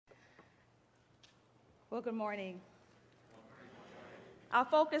Well, good morning. Our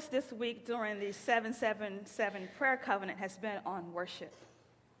focus this week during the 777 prayer covenant has been on worship.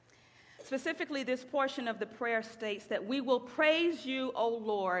 Specifically, this portion of the prayer states that we will praise you, O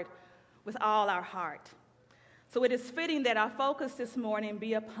Lord, with all our heart. So it is fitting that our focus this morning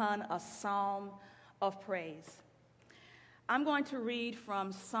be upon a psalm of praise. I'm going to read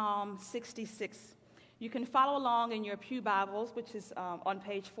from Psalm 66. You can follow along in your pew Bibles, which is on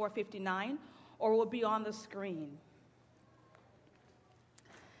page 459, or will be on the screen.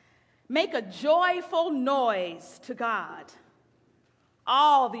 Make a joyful noise to God,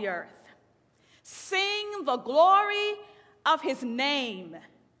 all the earth. Sing the glory of his name.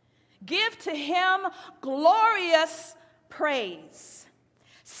 Give to him glorious praise.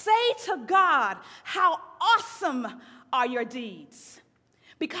 Say to God, how awesome are your deeds.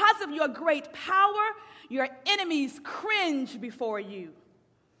 Because of your great power, your enemies cringe before you.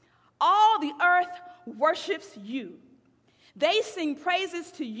 All the earth worships you. They sing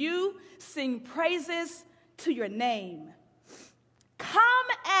praises to you, sing praises to your name. Come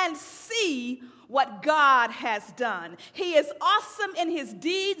and see what God has done. He is awesome in his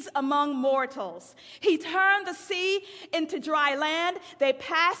deeds among mortals. He turned the sea into dry land. They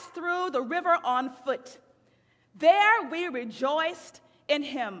passed through the river on foot. There we rejoiced in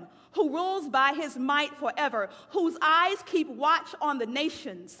him, who rules by his might forever, whose eyes keep watch on the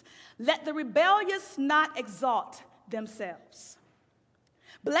nations. Let the rebellious not exalt themselves.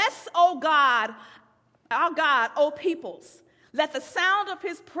 Bless, O God, our God, O peoples. Let the sound of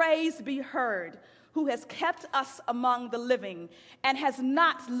his praise be heard, who has kept us among the living and has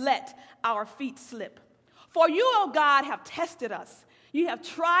not let our feet slip. For you, O God, have tested us. You have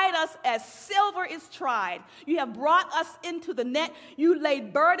tried us as silver is tried. You have brought us into the net. You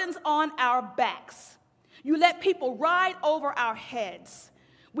laid burdens on our backs. You let people ride over our heads.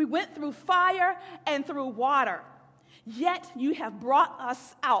 We went through fire and through water. Yet you have brought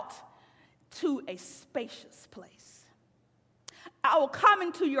us out to a spacious place. I will come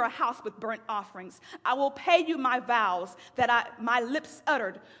into your house with burnt offerings. I will pay you my vows that my lips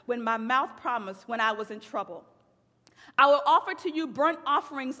uttered when my mouth promised when I was in trouble. I will offer to you burnt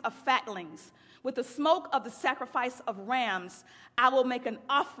offerings of fatlings. With the smoke of the sacrifice of rams, I will make an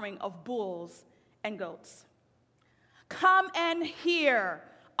offering of bulls and goats. Come and hear,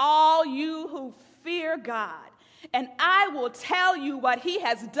 all you who fear God, and I will tell you what he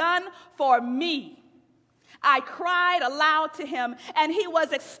has done for me. I cried aloud to him, and he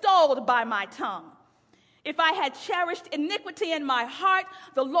was extolled by my tongue. If I had cherished iniquity in my heart,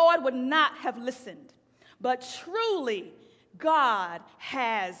 the Lord would not have listened. But truly, God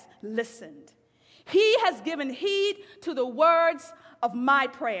has listened. He has given heed to the words of my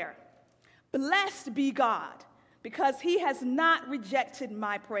prayer. Blessed be God, because he has not rejected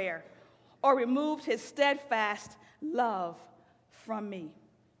my prayer or removed his steadfast love from me.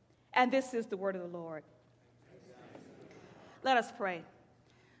 And this is the word of the Lord. Let us pray.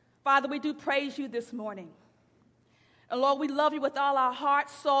 Father, we do praise you this morning. And Lord, we love you with all our heart,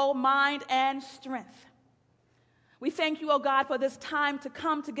 soul, mind, and strength. We thank you, oh God, for this time to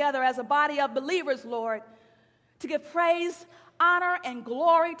come together as a body of believers, Lord, to give praise, honor, and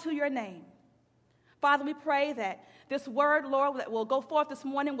glory to your name. Father, we pray that this word, Lord, that will go forth this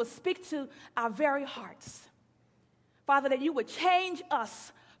morning will speak to our very hearts. Father, that you would change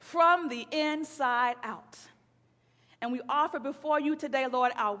us from the inside out. And we offer before you today,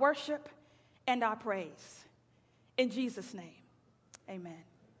 Lord, our worship and our praise. In Jesus' name, amen.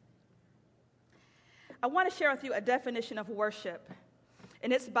 I want to share with you a definition of worship,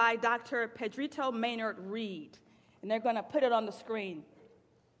 and it's by Dr. Pedrito Maynard Reed, and they're going to put it on the screen.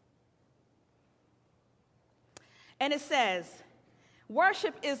 And it says,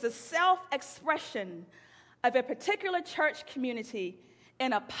 worship is the self-expression of a particular church community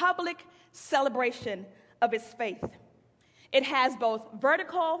in a public celebration of its faith. It has both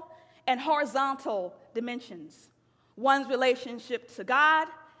vertical and horizontal dimensions, one's relationship to God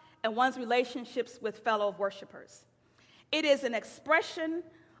and one's relationships with fellow worshipers. It is an expression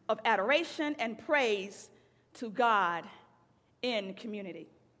of adoration and praise to God in community.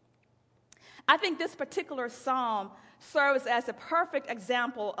 I think this particular psalm serves as a perfect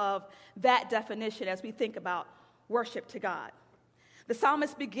example of that definition as we think about worship to God. The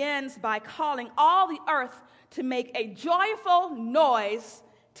psalmist begins by calling all the earth to make a joyful noise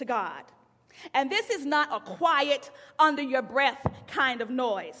to God. And this is not a quiet, under your breath kind of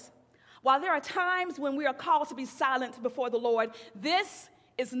noise. While there are times when we are called to be silent before the Lord, this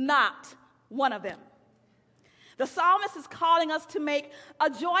is not one of them. The psalmist is calling us to make a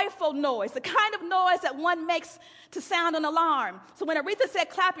joyful noise, the kind of noise that one makes to sound an alarm. So when Aretha said,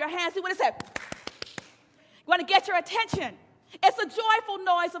 clap your hands, he would have said, You want to get your attention. It's a joyful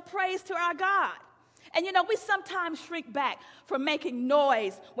noise of praise to our God. And we sometimes shrink back from making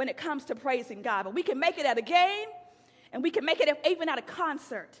noise when it comes to praising God. But we can make it at a game, and we can make it even at a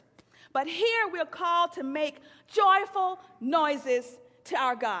concert. But here we're called to make joyful noises to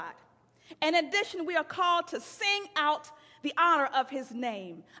our God. In addition, we are called to sing out the honor of his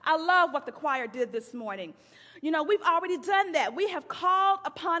name. I love what the choir did this morning. We've already done that. We have called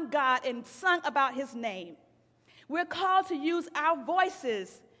upon God and sung about his name. We're called to use our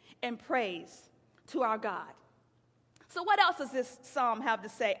voices in praise to our God. So what else does this psalm have to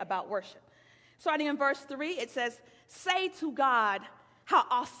say about worship? Starting in verse 3, it says, "Say to God, how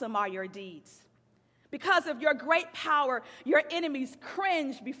awesome are your deeds. Because of your great power, your enemies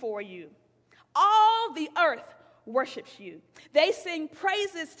cringe before you. All the earth worships you. They sing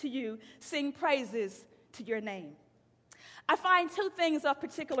praises to you, sing praises to your name." I find two things of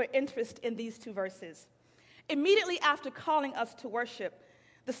particular interest in these two verses. Immediately after calling us to worship,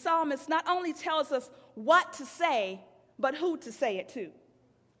 the psalmist not only tells us what to say, but who to say it to.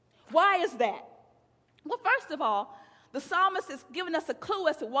 Why is that? Well, first of all, the psalmist is giving us a clue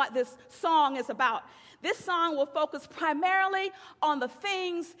as to what this song is about. This song will focus primarily on the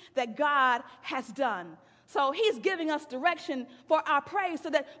things that God has done. So he's giving us direction for our praise so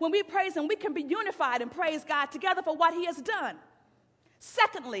that when we praise him, we can be unified and praise God together for what he has done.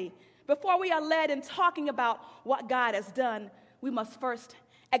 Secondly, before we are led in talking about what God has done, we must first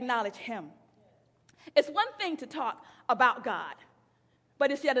acknowledge him. It's one thing to talk about God,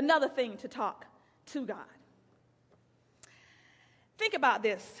 but it's yet another thing to talk to God. Think about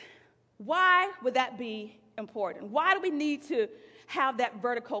this. Why would that be important? Why do we need to have that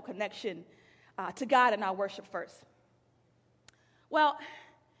vertical connection to God in our worship first? Well,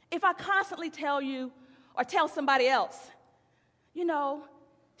 if I constantly tell you or tell somebody else,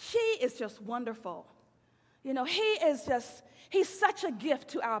 she is just wonderful. He's such a gift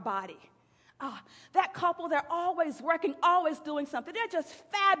to our body. That couple, they're always working, always doing something. They're just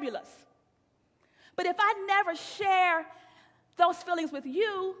fabulous. But if I never share those feelings with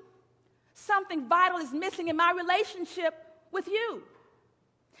you, something vital is missing in my relationship with you.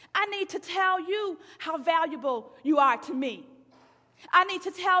 I need to tell you how valuable you are to me. I need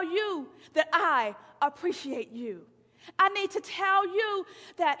to tell you that I appreciate you. I need to tell you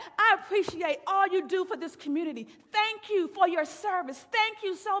that I appreciate all you do for this community. Thank you for your service. Thank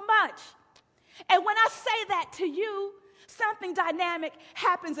you so much. And when I say that to you, something dynamic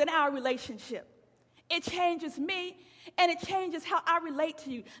happens in our relationship. It changes me, and it changes how I relate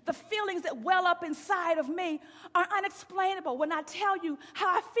to you. The feelings that well up inside of me are unexplainable when I tell you how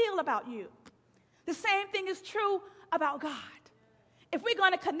I feel about you. The same thing is true about God. If we're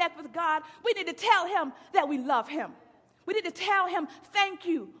going to connect with God, we need to tell him that we love him. We need to tell him, thank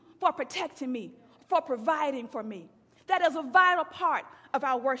you for protecting me, for providing for me. That is a vital part of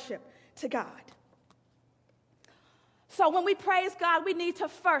our worship to God. So when we praise God, we need to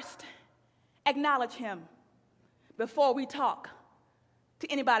first acknowledge him before we talk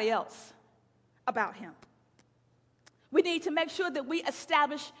to anybody else about him. We need to make sure that we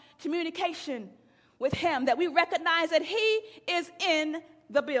establish communication with him, that we recognize that he is in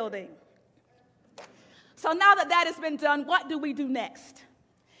the building. So now that that has been done, what do we do next?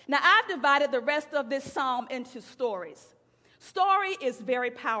 Now, I've divided the rest of this psalm into stories. Story is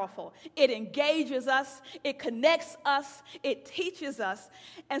very powerful. It engages us, it connects us, it teaches us,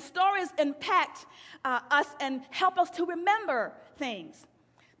 and stories impact us and help us to remember things.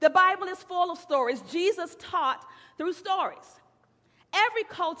 The Bible is full of stories. Jesus taught through stories. Every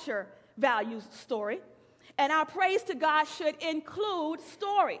culture values story, and our praise to God should include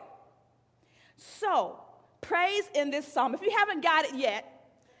story. So, praise in this psalm, if you haven't got it yet,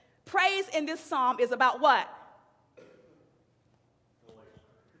 praise in this psalm is about what?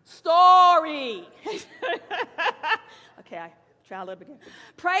 Story. Okay, I try a little bit again.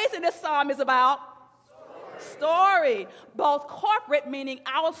 Praise in this psalm is about story. Both corporate, meaning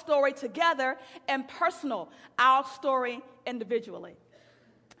our story together, and personal, our story individually.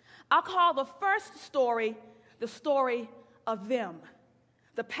 I'll call the first story the story of them,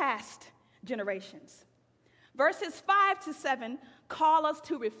 the past generations. Verses 5-7 call us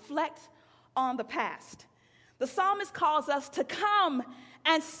to reflect on the past. The psalmist calls us to come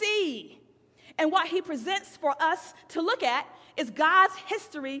and see. And what he presents for us to look at is God's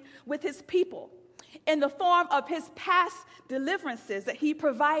history with his people in the form of his past deliverances that he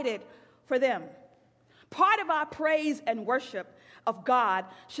provided for them. Part of our praise and worship of God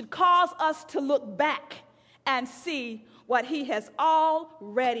should cause us to look back and see what he has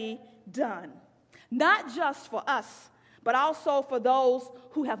already done, not just for us, but also for those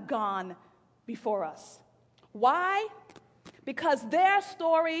who have gone before us. Why? Because their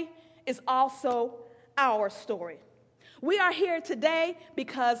story is also our story. We are here today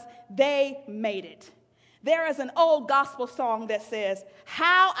because they made it. There is an old gospel song that says,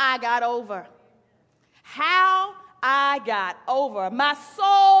 "How I got over. How I got over. My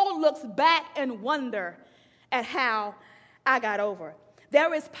soul looks back in wonder at how I got over."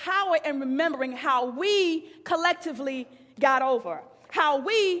 There is power in remembering how we collectively got over, how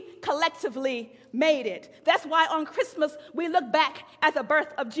we collectively made it. That's why on Christmas we look back at the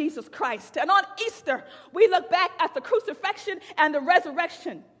birth of Jesus Christ. And on Easter we look back at the crucifixion and the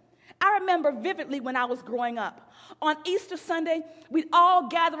resurrection. I remember vividly when I was growing up. On Easter Sunday, we'd all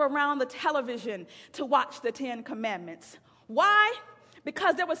gather around the television to watch the Ten Commandments. Why?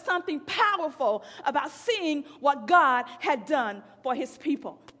 Because there was something powerful about seeing what God had done for his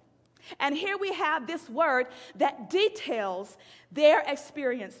people. And here we have this word that details their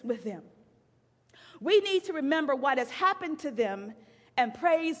experience with them. We need to remember what has happened to them and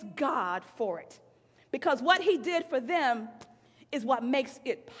praise God for it. Because what he did for them is what makes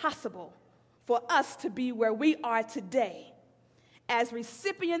it possible for us to be where we are today as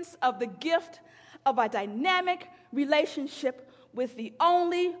recipients of the gift of a dynamic relationship with the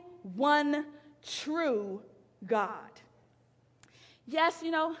only one true God. Yes,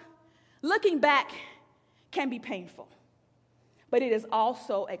 looking back can be painful, but it is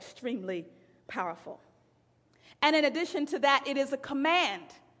also extremely powerful. And in addition to that, it is a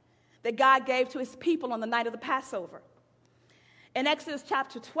command that God gave to his people on the night of the Passover. In Exodus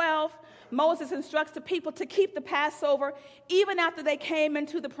chapter 12, Moses instructs the people to keep the Passover even after they came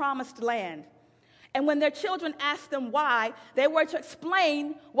into the promised land. And when their children asked them why, they were to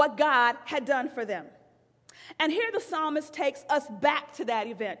explain what God had done for them. And here the psalmist takes us back to that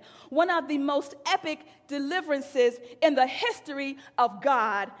event, one of the most epic deliverances in the history of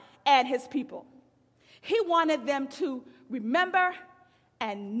God and his people. He wanted them to remember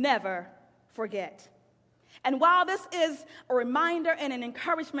and never forget. And while this is a reminder and an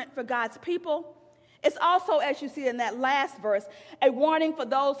encouragement for God's people, it's also, as you see in that last verse, a warning for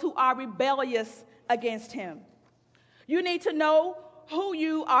those who are rebellious against him. You need to know who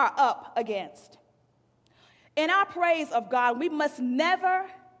you are up against. In our praise of God, we must never,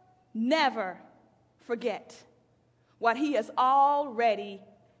 never forget what he has already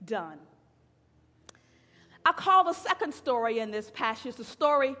done. I call the second story in this passage the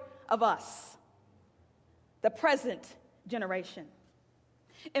story of us, the present generation.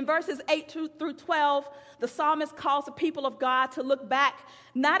 In verses 8 through 12, the psalmist calls the people of God to look back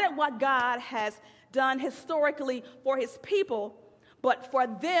not at what God has done historically for his people, but for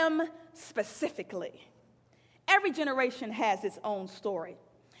them specifically. Every generation has its own story.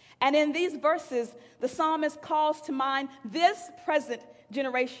 And in these verses, the psalmist calls to mind this present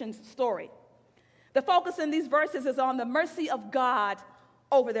generation's story. The focus in these verses is on the mercy of God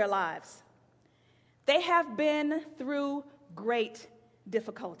over their lives. They have been through great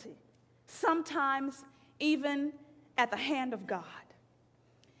difficulty, sometimes even at the hand of God.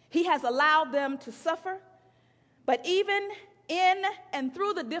 He has allowed them to suffer, but even in and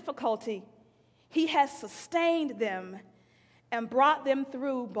through the difficulty, he has sustained them and brought them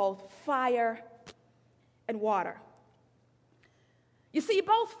through both fire and water. You see,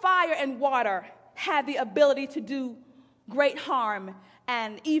 both fire and water have the ability to do great harm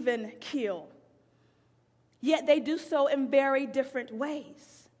and even kill. Yet they do so in very different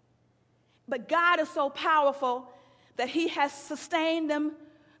ways. But God is so powerful that he has sustained them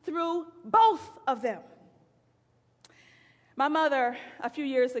through both of them. My mother, a few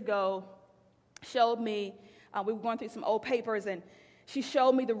years ago, showed me, we were going through some old papers, and she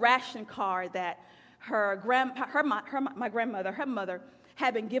showed me the ration card that my grandmother, her mother,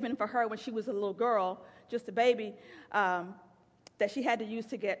 had been given for her when she was a little girl, just a baby, that she had to use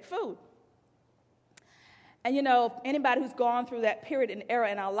to get food. And anybody who's gone through that period and era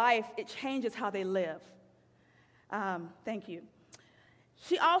in our life, it changes how they live. Thank you.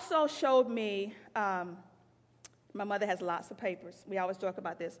 She also showed me, my mother has lots of papers. We always joke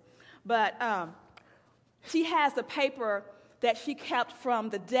about this. But she has a paper that she kept from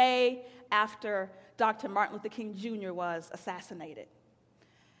the day after Dr. Martin Luther King Jr. was assassinated.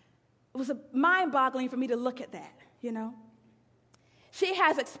 It was mind-boggling for me to look at that, She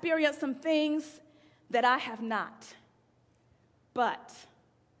has experienced some things that I have not. But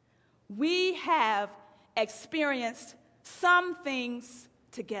we have experienced some things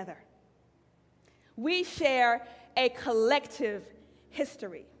together. We share a collective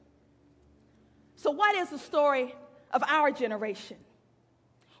history. So what is the story of our generation?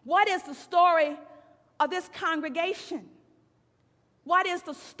 What is the story of this congregation? What is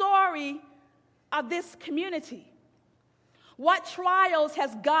the story of this community? What trials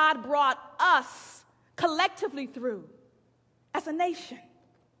has God brought us collectively through as a nation?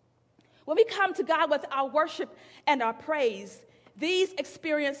 When we come to God with our worship and our praise, these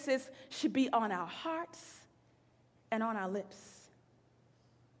experiences should be on our hearts and on our lips.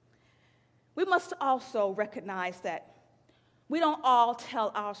 We must also recognize that we don't all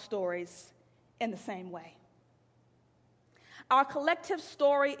tell our stories in the same way. Our collective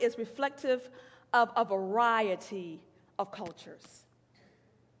story is reflective of a variety of cultures.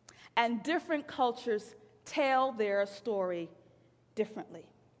 And different cultures tell their story differently.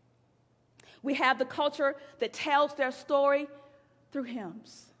 We have the culture that tells their story through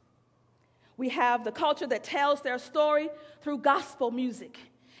hymns. We have the culture that tells their story through gospel music.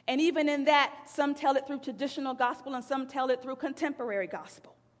 And even in that, some tell it through traditional gospel and some tell it through contemporary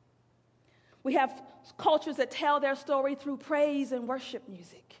gospel. We have cultures that tell their story through praise and worship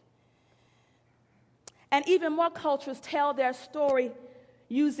music. And even more cultures tell their story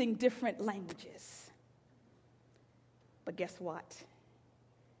using different languages. But guess what?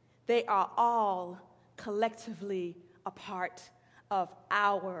 They are all collectively a part of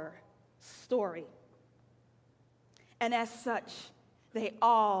our story. And as such, they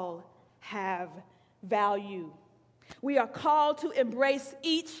all have value. We are called to embrace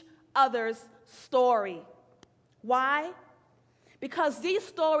each other's story. Why? Because these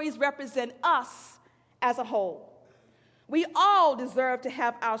stories represent us as a whole. We all deserve to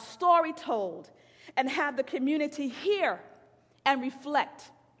have our story told and have the community hear and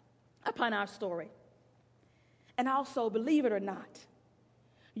reflect upon our story. And also, believe it or not,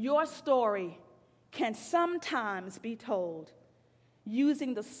 your story can sometimes be told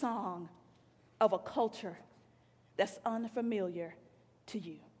using the song of a culture that's unfamiliar to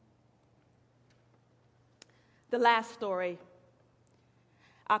you. The last story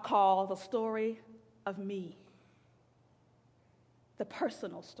I call the story of me, the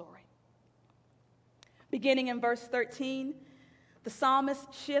personal story. Beginning in verse 13, the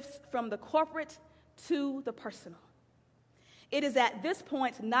psalmist shifts from the corporate to the personal. It is at this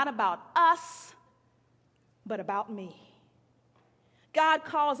point not about us, but about me. God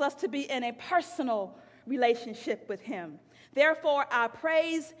calls us to be in a personal relationship with him. Therefore, our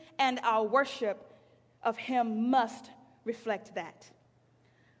praise and our worship of him must reflect that.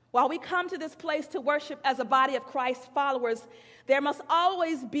 While we come to this place to worship as a body of Christ followers, there must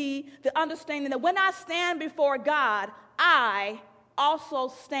always be the understanding that when I stand before God, I also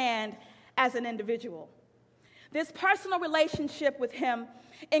stand as an individual. This personal relationship with him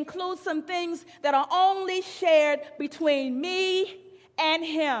includes some things that are only shared between me and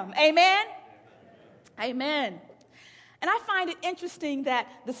him. Amen? Amen. And I find it interesting that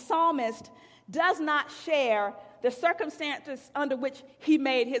the psalmist does not share the circumstances under which he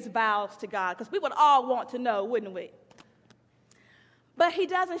made his vows to God, because we would all want to know, wouldn't we? But he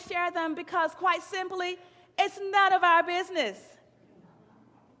doesn't share them because, quite simply, it's none of our business.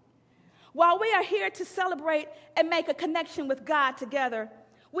 While we are here to celebrate and make a connection with God together,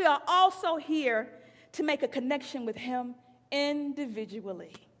 we are also here to make a connection with him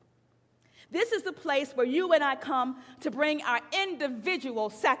individually. This is the place where you and I come to bring our individual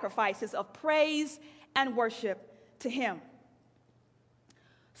sacrifices of praise and worship to him.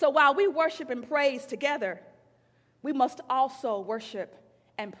 So while we worship and praise together, we must also worship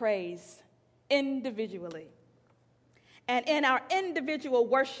and praise individually. And in our individual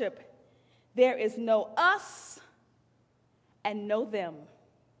worship, there is no us and no them.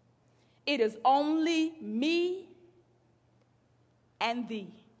 It is only me and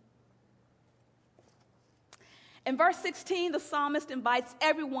thee. In verse 16, the psalmist invites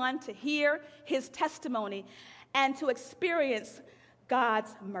everyone to hear his testimony and to experience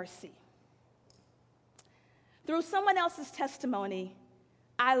God's mercy. Through someone else's testimony,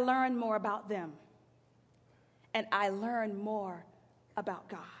 I learn more about them, and I learn more about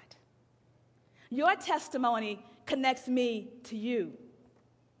God. Your testimony connects me to you.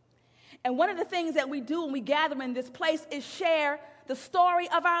 And one of the things that we do when we gather in this place is share the story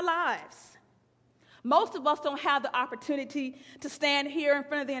of our lives. Most of us don't have the opportunity to stand here in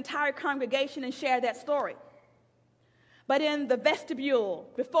front of the entire congregation and share that story. But in the vestibule,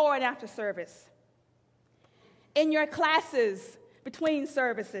 before and after service, in your classes between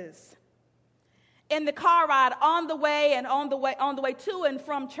services, in the car ride on the way and on the way to and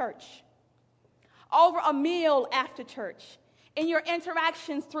from church, over a meal after church, in your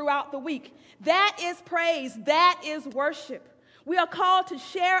interactions throughout the week, that is praise, that is worship. We are called to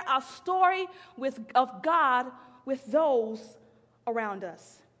share our story of God with those around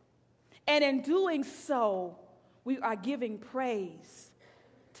us. And in doing so, we are giving praise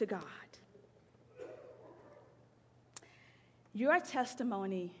to God. Your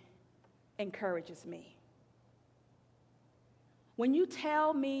testimony encourages me. When you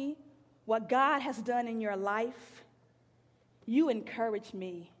tell me what God has done in your life, you encourage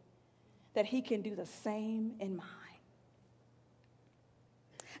me that he can do the same in mine.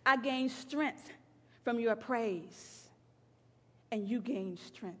 I gain strength from your praise, and you gain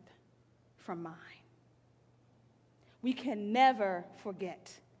strength from mine. We can never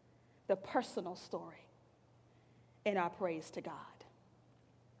forget the personal story in our praise to God.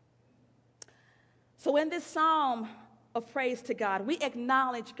 So in this psalm of praise to God, we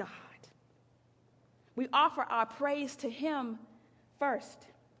acknowledge God. We offer our praise to him first.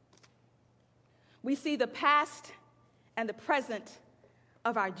 We see the past and the present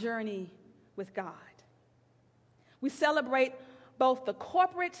of our journey with God. We celebrate both the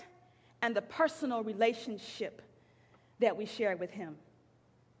corporate and the personal relationship that we share with him.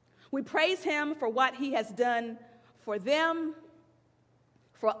 We praise him for what he has done for them,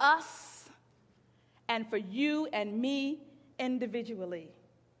 for us, and for you and me individually.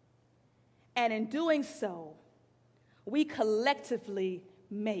 And in doing so, we collectively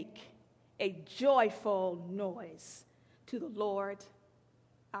make a joyful noise to the Lord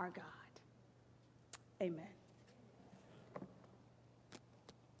our God. Amen.